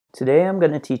Today I'm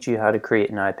going to teach you how to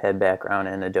create an iPad background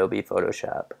in Adobe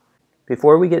Photoshop.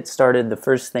 Before we get started, the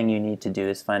first thing you need to do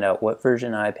is find out what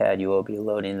version iPad you will be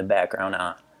loading the background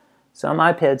on. Some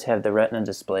iPads have the retina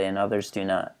display and others do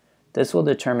not. This will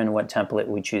determine what template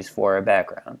we choose for our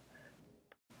background.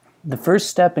 The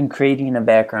first step in creating a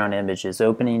background image is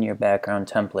opening your background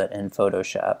template in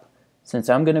Photoshop. Since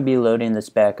I'm going to be loading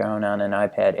this background on an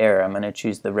iPad Air, I'm going to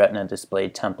choose the retina display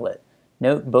template.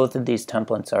 Note both of these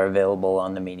templates are available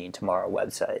on the Meeting Tomorrow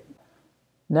website.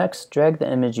 Next, drag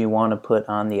the image you want to put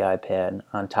on the iPad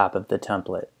on top of the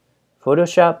template.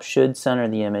 Photoshop should center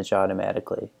the image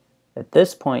automatically. At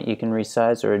this point, you can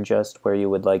resize or adjust where you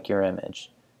would like your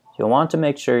image. You'll want to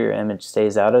make sure your image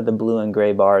stays out of the blue and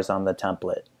gray bars on the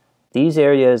template. These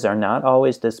areas are not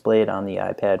always displayed on the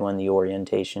iPad when the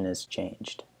orientation is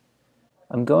changed.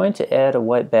 I'm going to add a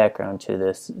white background to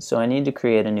this, so I need to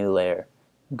create a new layer.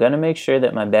 I'm going to make sure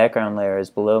that my background layer is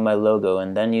below my logo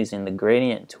and then using the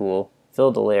gradient tool,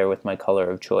 fill the layer with my color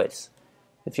of choice.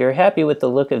 If you're happy with the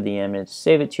look of the image,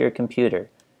 save it to your computer.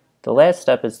 The last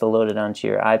step is to load it onto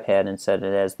your iPad and set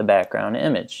it as the background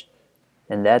image.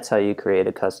 And that's how you create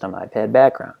a custom iPad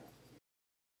background.